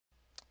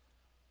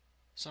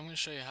So I'm going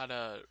to show you how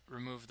to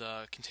remove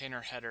the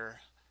container header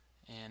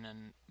in a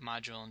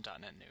module in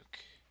DotNetNuke.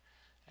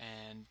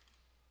 And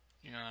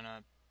you want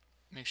to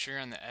make sure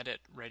you're on the Edit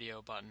Radio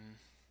button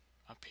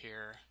up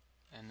here,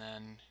 and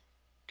then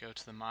go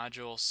to the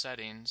module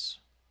settings,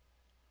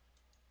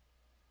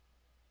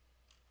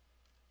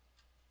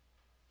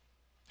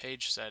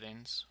 page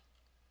settings,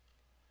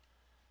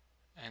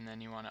 and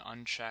then you want to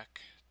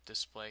uncheck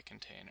display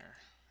container.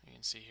 You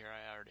can see here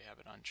I already have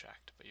it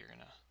unchecked, but you're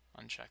going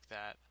to uncheck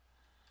that.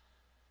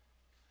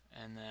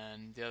 And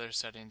then the other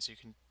settings, you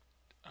can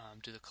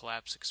do the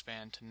collapse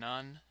expand to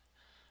none,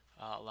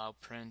 allow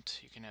print,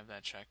 you can have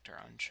that checked or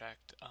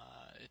unchecked.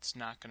 It's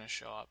not going to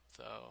show up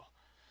though.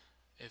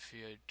 If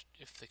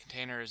the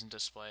container isn't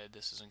displayed,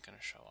 this isn't going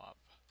to show up.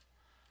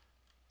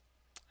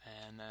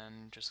 And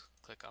then just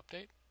click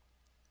update,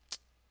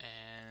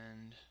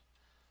 and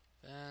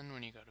then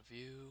when you go to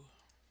view,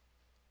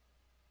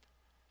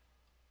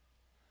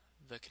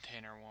 the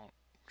container won't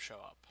show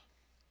up.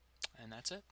 And that's it.